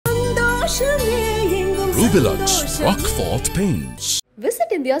Rubilux Rockfort Paints. Visit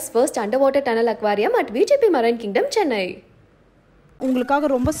India's first underwater tunnel aquarium at VGP Marine Kingdom, Chennai. உங்களுக்காக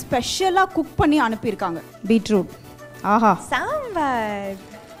ரொம்ப ஸ்பெஷலா cook பண்ணி அனுப்பியிருக்காங்க பீட்ரூட். ஆஹா, சாம்பார்.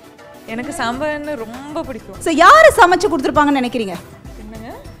 எனக்கு சாம்பார்னு ரொம்ப பிடிக்கும். சோ யாரு சமைச்சு கொடுத்திருப்பாங்கன்னு நினைக்கிறீங்க?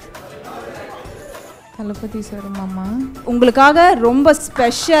 என்னங்க? தலபதி சார் மாமா. உங்களுக்காக ரொம்ப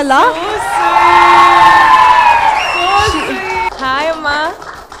ஸ்பெஷலா. ஹாய் அம்மா.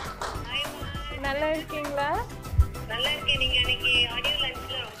 நல்லா இருக்கீங்களா? நல்லா இருக்கேன். நீங்க அன்னைக்கு ஆடியோ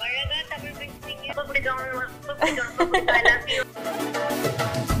லஞ்ச்ல ரொம்ப அழகா தமிழ் பேசுனீங்க. ரொம்ப பிடிக்கும். I love you.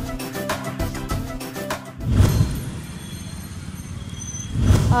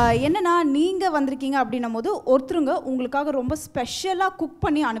 என்னன்னா நீங்க வந்திருக்கீங்க அப்படின்னும் போது ஒருத்தருங்க உங்களுக்காக ரொம்ப ஸ்பெஷலா குக்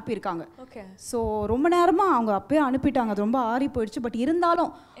பண்ணி அனுப்பியிருக்காங்க. ஓகே. ஸோ ரொம்ப நேரமா அவங்க அப்பயே அனுப்பிட்டாங்க, அது ரொம்ப ஆறி போயிடுச்சு. பட்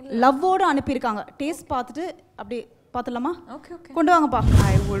இருந்தாலும் லவ்வோடு அனுப்பியிருக்காங்க. டேஸ்ட் பார்த்துட்டு அப்படியே பார்த்துலாமா? ஓகே ஓகே, கொண்டு வாங்கப்பா.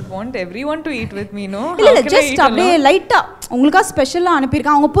 I would want everyone to eat with me, no? இல்ல ஜஸ்ட் அப்படியே லைட்டா உங்களுக்காக ஸ்பெஷலா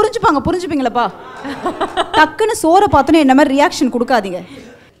அனுப்பியிருக்காங்க. அவங்க புரிஞ்சுப்பீங்களப்பா. டக்குன்னு சோறை பார்த்தோன்னே என்ன மாதிரி ரியாக்ஷன் கொடுக்காதீங்க.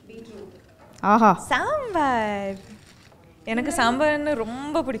 ஆஹா, சாம்பார். எனக்கு சாம்பார்னு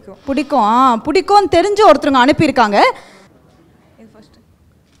ரொம்ப பிடிக்கும். பிடிக்கும்னு தெரிஞ்சு ஒருத்தருங்க அனுப்பியிருக்காங்க.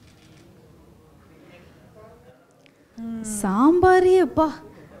 சாம்பாரியப்பா.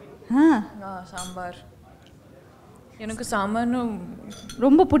 சாம்பார் எனக்கு சாம்பார்னு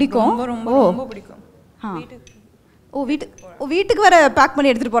ரொம்ப பிடிக்கும். ரொம்ப பிடிக்கும். வீட்டுக்கு வர பேக்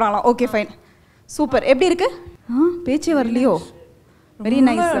பண்ணி எடுத்துட்டு போறாங்களா? Okay fine, super. எப்படி இருக்கு? பேச்சே வரலையோ? Very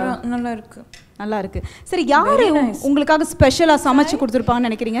nice. நல்லா இருக்கு. சரி, யாரு உங்களுக்காக ஸ்பெஷலா சமைச்சு கொடுத்துருப்பாங்கன்னு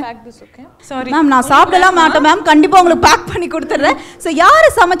நினைக்கிறீங்க? சாரி மேம், நான் சாப்பிடலாம் மாட்டேன் மேம், கண்டிப்பா உங்களுக்கு பேக் பண்ணி கொடுத்துட்றேன். ஸோ யாரு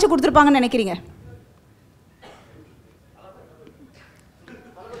சமைச்சு கொடுத்துருப்பாங்கன்னு நினைக்கிறீங்க?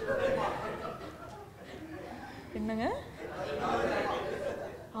 என்னங்க?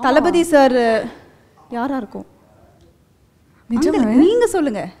 தளபதி சார். யாரா இருக்கும்? நீங்க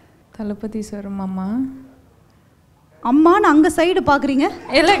சொல்லுங்க. தளபதி சார் மாமா. அம்மான்னு அங்க சைடு பாக்குறீங்க?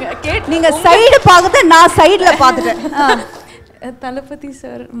 இல்ல, நீங்க சைடு பார்க்கத, நான் சைடுல பார்த்துட்டேன். தளபதி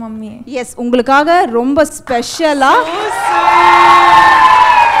சார் மம்மி. எஸ், உங்களுக்காக ரொம்ப ஸ்பெஷலா.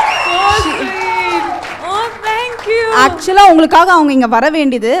 ஆக்சுவலா உங்களுக்காக அவங்க இங்க வர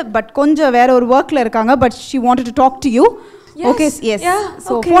வேண்டியது, பட் கொஞ்சம் வேற ஒரு ஒர்க்ல இருக்காங்க. But she wanted to talk to you. Okay, S.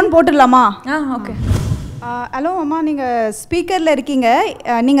 So phone போட்டுடலாமா? Okay. Hello அம்மா, நீங்கள் ஸ்பீக்கரில் இருக்கீங்க.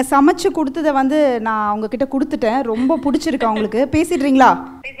 நீங்கள் சமைச்சு கொடுத்ததை வந்து நான் அவங்கக்கிட்ட கொடுத்துட்டேன். ரொம்ப பிடிச்சிருக்கு அவங்களுக்கு. பேசிடுறீங்களா?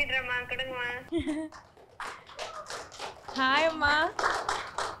 பேசிடுறேம்மா, கொடுங்கம்மா. ஹாய் அம்மா.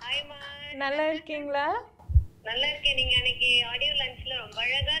 ஹாய்மா. நல்லா இருக்கீங்களா? நல்லா இருக்கேன். நீங்க அன்னைக்கு ஆடியோ லஞ்ச்ல ரொம்ப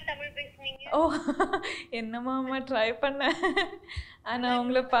அழகா தமிழ் பேசுனீங்க. என்னம்மா அம்மா ட்ரை பண்ணேன். ஆனா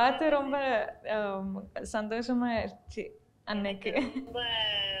உங்களை பார்த்து ரொம்ப சந்தோஷமா ஆயிடுச்சு அன்னைக்கு.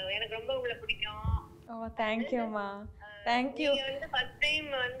 எனக்கு ரொம்ப உங்களை பிடிக்கும். தேங்க் யூ அம்மா. Thank you. நீங்க வந்து ஃபர்ஸ்ட் டைம்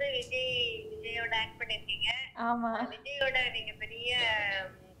வந்து விஜயோட ஆக்ட் பண்ணிருக்கீங்க. ஆமா, விஜயோட நீங்க பெரிய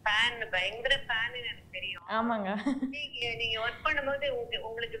ஃபேன், பயங்கர ஃபேன் எனக்கு தெரியும். ஆமாங்க. நீங்க ஒர்க் பண்ணும்போது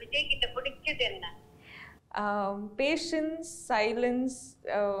உங்களுக்கு விஜய் கிட்ட பிடிச்சது என்ன? பேஷன்ஸ், சைலன்ஸ்,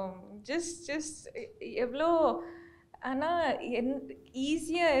 ஜஸ்ட் எவ்வளோ ஆனால்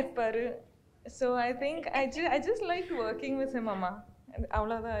ஈஸியாக இருப்பார். So I think I just like working with him அம்மா.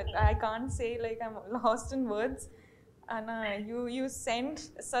 அவ்வளோதான். I can't say like I'm last in words. ஆனால் you send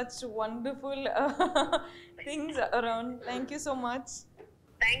such wonderful things around. Thank you so much.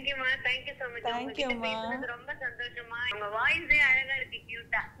 தேங்க்யூமா. Thank you so much. தேங்க்யூம்மா. ரொம்ப சந்தோஷமா. உங்க வாய்ஸே அழகா இருக்கு,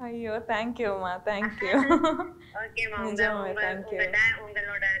 கியூட்டா. ஐயோ, தேங்க்யூம்மா. தேங்க்யூ. ஓகேமா. தேங்க்யூ.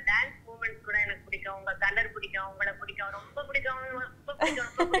 உங்களோட டான்ஸ் மூமெண்ட்ஸ் கூட எனக்கு பிடிக்கும். உங்க கலர் பிடிக்கும். உங்களை பிடிக்கும். ரொம்ப பிடிக்கும்.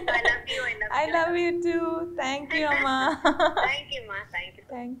 I love you. I love you too. Thank you அம்மா. Thank you ma. Thank you.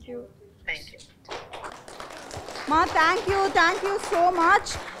 Thank you. Thank you. மா, தேங்க் யூ ஸோ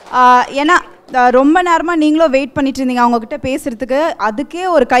மச். ஏன்னா ரொம்ப நேரமாக நீங்களும் வெயிட் பண்ணிட்டு இருந்தீங்க அவங்கக்கிட்ட பேசுகிறதுக்கு. அதுக்கே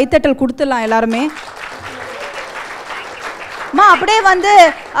ஒரு கைத்தட்டல் கொடுத்துடலாம் எல்லாருமே. மா, அப்படியே வந்து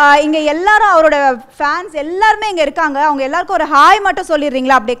இங்கே எல்லாரும் அவரோட ஃபேன்ஸ் எல்லாருமே இங்கே இருக்காங்க. அவங்க எல்லாருக்கும் ஒரு ஹாய் மட்டும்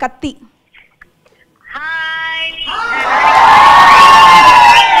சொல்லிடுறீங்களா? அப்படியே கத்தி. Hi.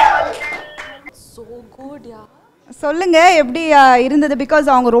 So good யா. சொல்லுங்க, எப்படி இருந்தது? பிகாஸ்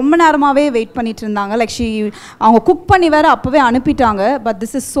அவங்க ரொம்ப நேரமாகவே வெயிட் பண்ணிட்டு இருந்தாங்க. லைக் அவங்க குக் பண்ணி வேற அப்பவே அனுப்பிட்டாங்க. But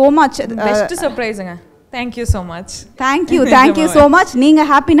this is so much best சர்ப்ரைஸுங்க. Thank you so much. Thank you so much. நீங்க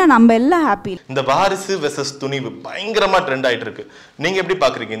ஹாப்பினா நம்ம எல்லாம் ஹாப்பி. இந்த வாரிசு வெர்சஸ் துணிவு பயங்கரமா ட்ரெண்ட் ஆயிட்டு இருக்கு. நீங்க எப்படி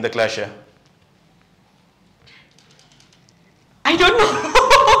பாக்குறீங்க இந்த கிளாஷை? I don't know.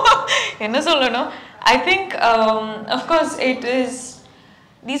 என்ன சொல்லணும்? I think of course it is,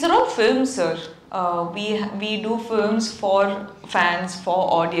 these are all films, sir. We do films for fans, for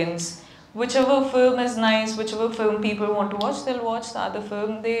audience. whichever film is nice, whichever film people want to watch, they'll watch the other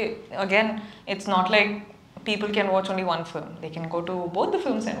film. Again, it's not like people can watch only one film. They can go to both the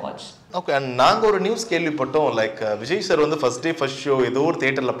films and watch. Okay, and நாங்க ஒரு news கேள்விப்பட்டோம், like Vijay sir வந்து first day first show ஏதோ ஒரு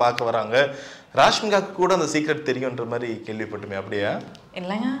தியேட்டர்ல பார்க்க வராங்க, ராஷ்மிகாக்கு கூட அந்த சீக்ரெட் தெரியும்ன்ற மாதிரி கேள்விப்பட்டுமே, அப்படியா?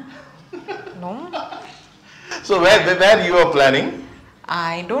 இல்லங்க. No. So where you are planning?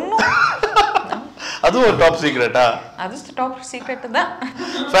 I don't know. அது ஒரு டாப் சீக்ரெட்டா? அது டாப் சீக்ரெட் தான்.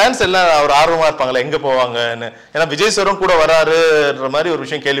 ஃபேன்ஸ் எல்லாம் ஒரு ஆர்வமா இருப்பாங்களா எங்க போவாங்கன்னு? ஏன்னா விஜய் சாரும் கூட வராருன்ற மாதிரி ஒரு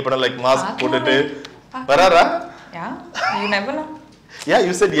விஷயம் கேள்விப்பட்டேன், லைக் மாஸ்க் போட்டுட்டு வராரா? Yeah, you never know. Yeah,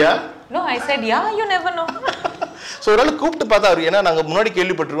 you said yeah? No, I said yeah, you never know. So ஒரு நாள் கூப்பிட்டு பார்த்தா அவர், ஏன்னா நாங்கள் முன்னாடி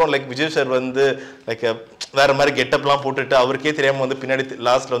கேள்விப்பட்டிருக்கோம் லைக் விஜய் சார் வந்து லைக் வேற மாதிரி கெட்டப்லாம் போட்டுட்டு அவருக்கே தெரியாமல் வந்து பின்னாடி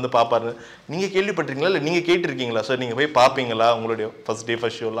லாஸ்ட்ல வந்து பார்ப்பாரு. நீங்கள் கேள்விப்பட்டிருக்கீங்களா இல்லை நீங்கள் கேட்டிருக்கீங்களா சார்? நீங்கள் போய் பார்ப்பீங்களா உங்களுடைய first day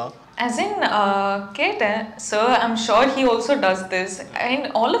first ஷோலாம்? As in, கேட்டேன் sir, I'm sure he also does this, and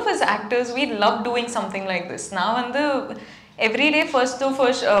all of us actors, we love doing something like this. நான் வந்து every day first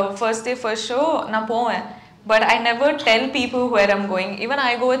day first show நான் போவேன், but I never tell people where I'm going. Even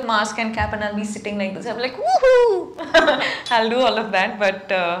I go with mask and cap and I'll be sitting like this. I'm like, woohoo! I'll do all of that. But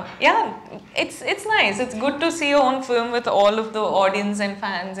yeah, it's nice. It's good to see your own film with all of the audience and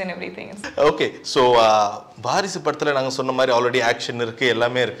fans and everything. Okay, so வாரிசு படத்தில் நாங்கள் சொன்ன மாதிரி already action இருக்குது,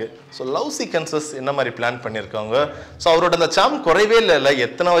 எல்லாமே இருக்குது. So love sequences என்ன மாதிரி பிளான் பண்ணியிருக்காங்க? ஸோ அவரோட அந்த சாம் குறைவே இல்லை,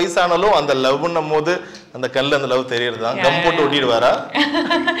 எத்தனை வயசானாலும் அந்த லவ்ன்னும் போது அந்த கல்ல அந்த லவ் தெரியறது தான். கம் போட்டு ஓட்டிடுவாரா?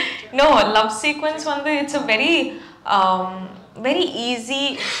 No, love sequence வந்து it's a very easy,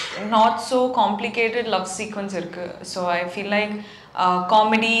 not so complicated love sequence இருக்கு. So I feel like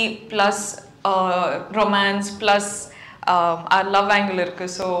comedy plus romance plus our love angle இருக்கு.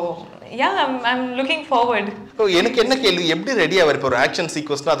 So yeah, I'm looking forward. எனக்கு என்ன கேள்வி, எப்படி ரெடி ஆவார்? இப்போ ஒரு ஆக்ஷன்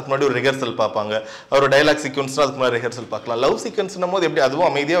சீக்வன்ஸ்னா அதுக்கு முன்னாடி ஒரு ரிஹர்சல் பார்ப்பாங்க, ஒரு டயலாக் சீக்வன்ஸ்னா அதுக்கு முன்னாடி ரிஹர்சல் பார்க்கலாம். லவ் சீக்வன்ஸ்னும் போது எப்படி அதுவும்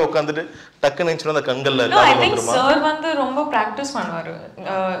அமைதியாக உட்காந்துட்டு டக்குன்னு நினைச்சுட்டு அந்த கண்கள்ல I think sir வந்து ரொம்ப ப்ராக்டிஸ் பண்ணுவாரு.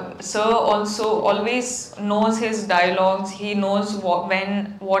 Sir also always knows his dialogues. He knows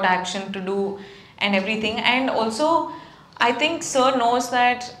what action to do and everything. And also I think sir knows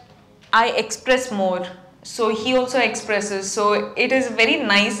that I express more, so he also expresses. So it is very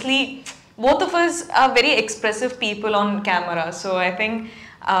nicely, both of us are very expressive people on camera. So I think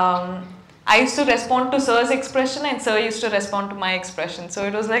I used to respond to sir's expression and sir used to respond to my expression. So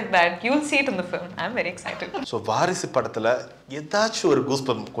it was like that. You'll see it in the film. I'm very excited. So வாரிசு படத்துல ஏதாச்சும் ஒரு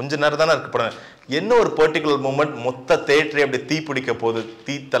goosebump கொஞ்ச நேரம் தானே இருக்கு படம், என்ன ஒரு பர்டிகுலர் மூமெண்ட் மொத்த தியேட்டரே அப்படி தீ பிடிக்க போகுது,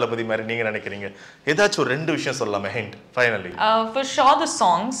 தீ தளபதி மாதிரி நீங்க நினைக்கிறீங்க? ஏதாச்சும் ஒரு ரெண்டு விஷயம் சொல்லலாமே hint finally? For sure the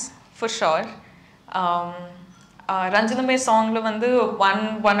songs, for sure. ரஞ்சனமே சாங்ல வந்து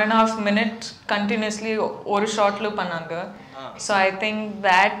 1.5 minute continuously ஒரு ஷாட்ல பண்ணாங்க. So I think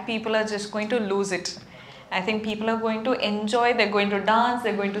that people are just going to lose it. I think people are going to enjoy, they're going to dance,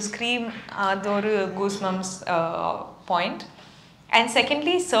 they're going to scream. That's a goosebumps point. And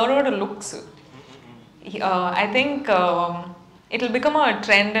secondly, sir looks. I think it'll become a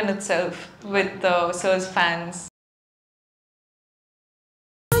trend in itself with sir's fans.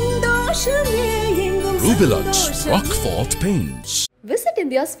 Rubilux Rockfort Paints. Visit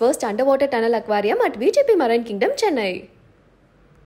India's first underwater tunnel aquarium at VGP Marine Kingdom, Chennai.